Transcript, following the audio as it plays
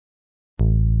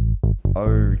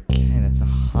Okay, that's a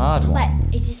hard But one.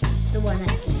 is this the one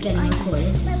that's getting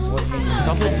recorded?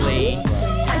 Probably,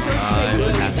 I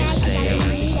would have to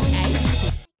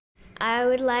say, I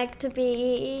would like to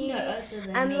be...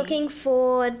 I'm looking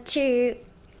forward to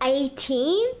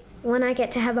 18 when I get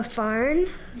to have a phone.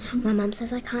 My mum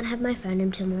says I can't have my phone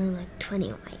until I'm like 20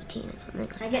 or 18 or something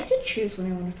like that. I get to choose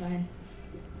when I want a phone.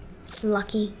 It's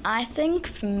lucky. I think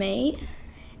for me,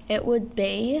 it would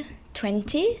be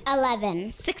 20.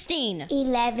 11. 16.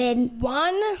 11.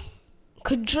 1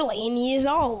 quadrillion years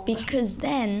old. Because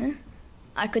then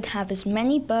I could have as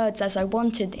many birds as I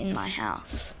wanted in my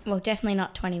house. Well, definitely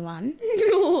not 21.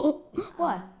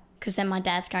 Why? Because then my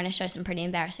dad's going to show some pretty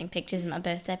embarrassing pictures at my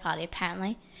birthday party,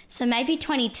 apparently. So maybe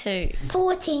 22.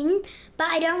 14, but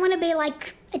I don't want to be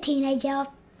like a teenager.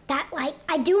 I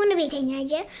do want to be a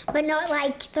teenager, but not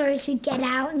like those who get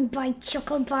out and buy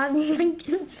chocolate bars.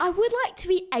 I would like to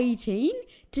be 18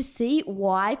 to see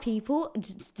why people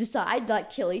decide, like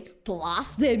Tilly,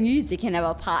 blast their music and have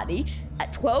a party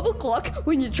at 12 o'clock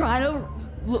when you're trying to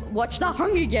watch the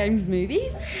Hunger Games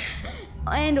movies.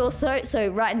 And also, so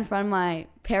right in front of my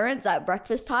parents at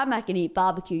breakfast time, I can eat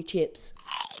barbecue chips.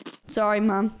 Sorry,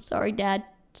 Mum. Sorry, Dad.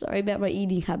 Sorry about my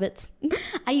eating habits.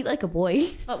 I eat like a boy.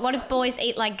 But what if boys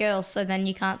eat like girls, so then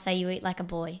you can't say you eat like a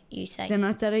boy? You say... Then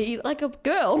I said I eat like a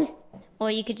girl.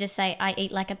 Or you could just say, I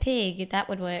eat like a pig. That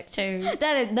would work too.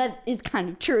 That is kind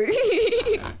of true.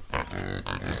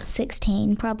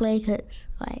 16 probably, because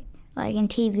like in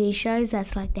TV shows,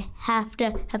 that's like they have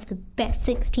to have the best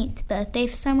 16th birthday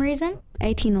for some reason.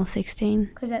 18 or 16.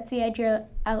 Because that's the age you're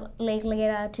legally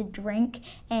allowed to drink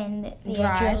and the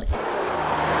Drive. age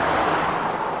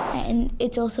and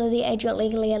it's also the age you're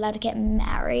legally allowed to get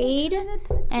married,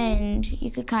 and you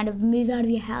could kind of move out of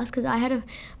your house. Because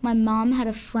my mum had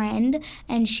a friend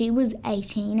and she was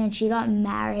 18 and she got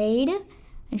married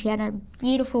and she had a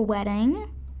beautiful wedding.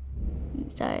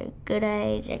 So good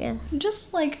age, I guess.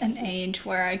 Just like an age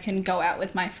where I can go out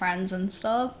with my friends and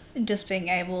stuff. Just being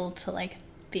able to like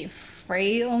be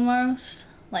free almost.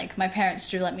 Like my parents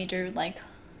do let me do like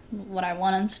what I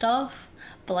want and stuff.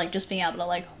 But like just being able to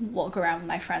like walk around with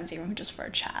my friends even just for a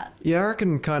chat. Yeah, I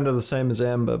reckon kind of the same as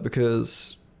Amber,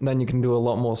 because then you can do a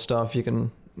lot more stuff. You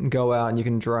can go out and you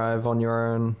can drive on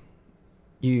your own.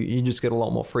 You just get a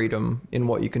lot more freedom in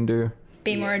what you can do.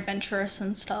 Be more adventurous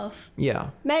and stuff.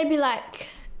 Yeah. Maybe like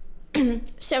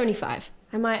 75.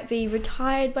 I might be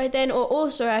retired by then, or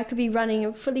also I could be running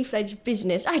a fully fledged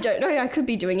business. I don't know, I could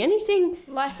be doing anything.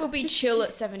 Life will be chill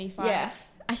at 75. Yeah.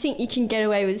 I think you can get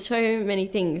away with so many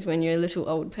things when you're a little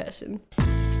old person.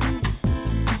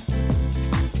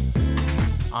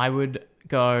 I would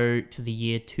go to the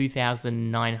year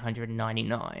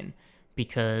 2999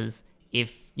 because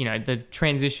if, the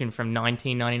transition from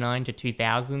 1999 to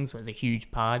 2000s was a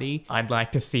huge party, I'd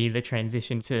like to see the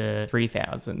transition to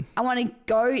 3000. I want to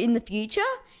go in the future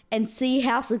and see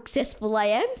how successful I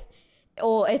am,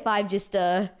 or if I'm just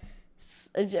a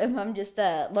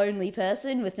lonely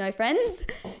person with no friends.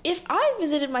 If I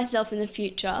visited myself in the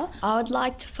future, I would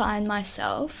like to find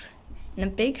myself in a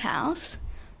big house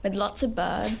with lots of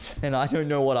birds. And I don't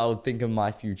know what I would think of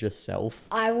my future self.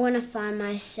 I want to find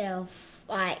myself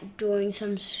like doing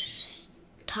some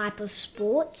type of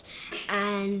sports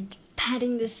and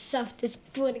patting the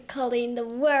softest border collie in the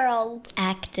world.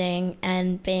 Acting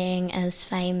and being as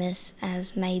famous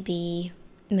as maybe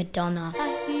Madonna.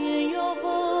 I hear your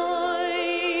voice.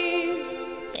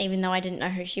 Even though I didn't know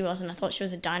who she was and I thought she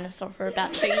was a dinosaur for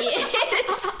about 2 years.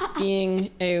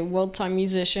 Being a world-time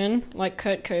musician like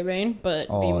Kurt Cobain, but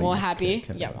be more happy.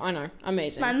 Yeah, I know.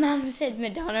 Amazing. My mum said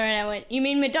Madonna and I went, you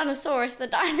mean Madonnasaurus the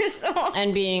dinosaur?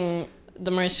 And being the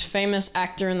most famous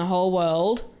actor in the whole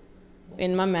world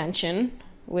in my mansion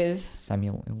with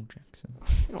Samuel L. Jackson.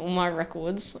 all my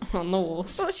records on the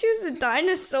walls. I thought she was a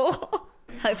dinosaur.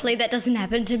 Hopefully that doesn't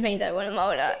happen to me though when I'm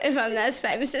older, if I'm as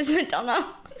famous as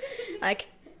Madonna. Like,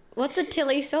 what's a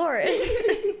Tillysaurus?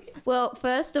 Well,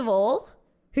 first of all,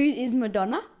 who is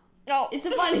Madonna? No. It's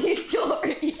a funny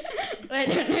story. I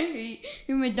don't know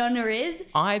who Madonna is.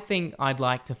 I think I'd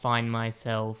like to find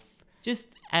myself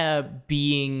just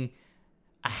being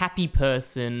a happy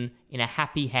person in a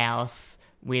happy house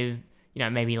with,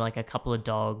 maybe like a couple of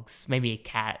dogs, maybe a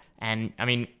cat, and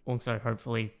also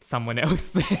hopefully someone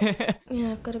else there.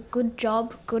 Yeah, I've got a good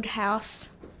job, good house,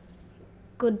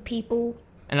 good people.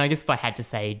 And I guess if I had to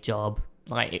say job,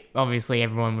 like obviously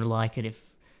everyone would like it if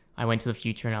I went to the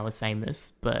future and I was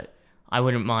famous, but I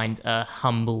wouldn't mind a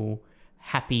humble,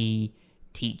 happy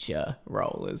teacher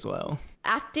role as well.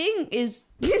 Acting is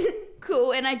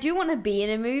cool, and I do want to be in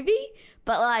a movie,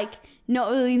 but like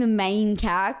not really the main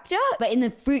character. But in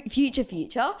the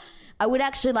future, I would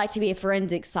actually like to be a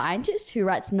forensic scientist who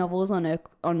writes novels on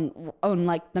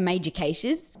like the major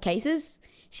cases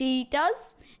she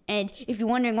does. And if you're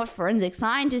wondering what forensic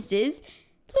scientist is,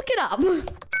 look it up.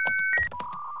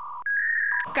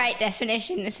 Great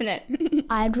definition, isn't it?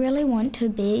 I'd really want to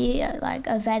be like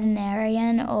a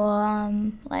veterinarian or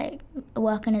like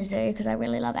work in a zoo because I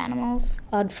really love animals.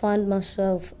 I'd find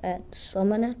myself at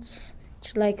Summonets.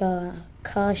 It's like a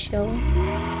car show.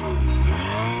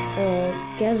 Or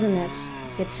Gazinets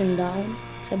gets in down.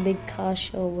 It's a big car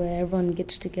show where everyone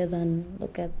gets together and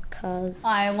look at cars.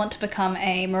 I want to become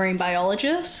a marine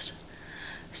biologist.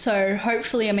 So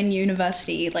hopefully I'm in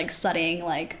university, like studying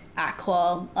like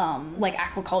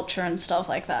aquaculture and stuff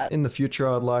like that. In the future,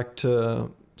 I'd like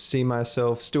to see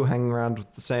myself still hanging around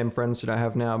with the same friends that I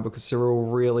have now because they're all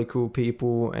really cool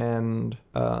people and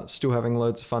still having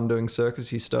loads of fun doing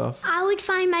circusy stuff. I would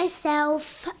find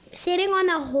myself sitting on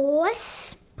a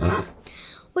horse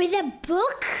with a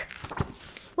book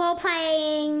while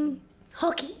playing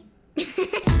hockey.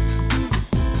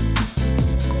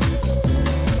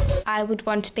 I would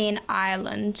want to be in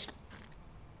Ireland,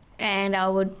 and I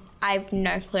have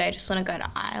no clue. I just want to go to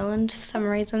Ireland for some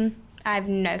reason. I have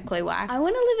no clue why. I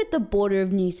want to live at the border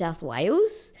of New South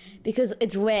Wales because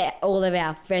it's where all of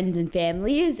our friends and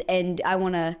family is, and I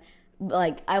want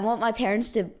my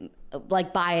parents to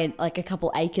buy a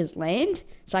couple acres land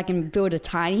so I can build a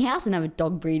tiny house and have a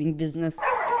dog breeding business.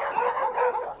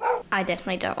 I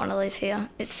definitely don't want to live here.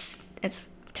 It's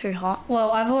too hot.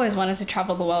 Well, I've always wanted to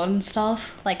travel the world and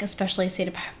stuff, like especially see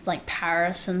to like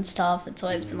Paris and stuff. It's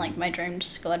always been like my dream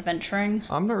just to go adventuring.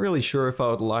 I'm not really sure if I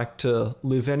would like to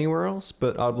live anywhere else,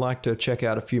 but I'd like to check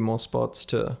out a few more spots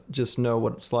to just know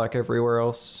what it's like everywhere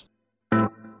else.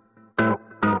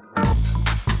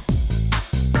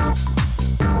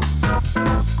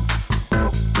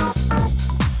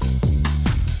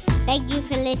 Thank you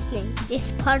for listening.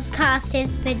 This podcast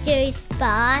is produced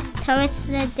by Thomas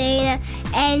Ladina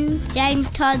and James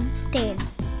Toddin.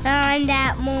 Find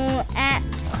out more at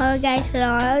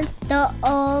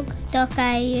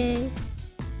colgateline.org.au.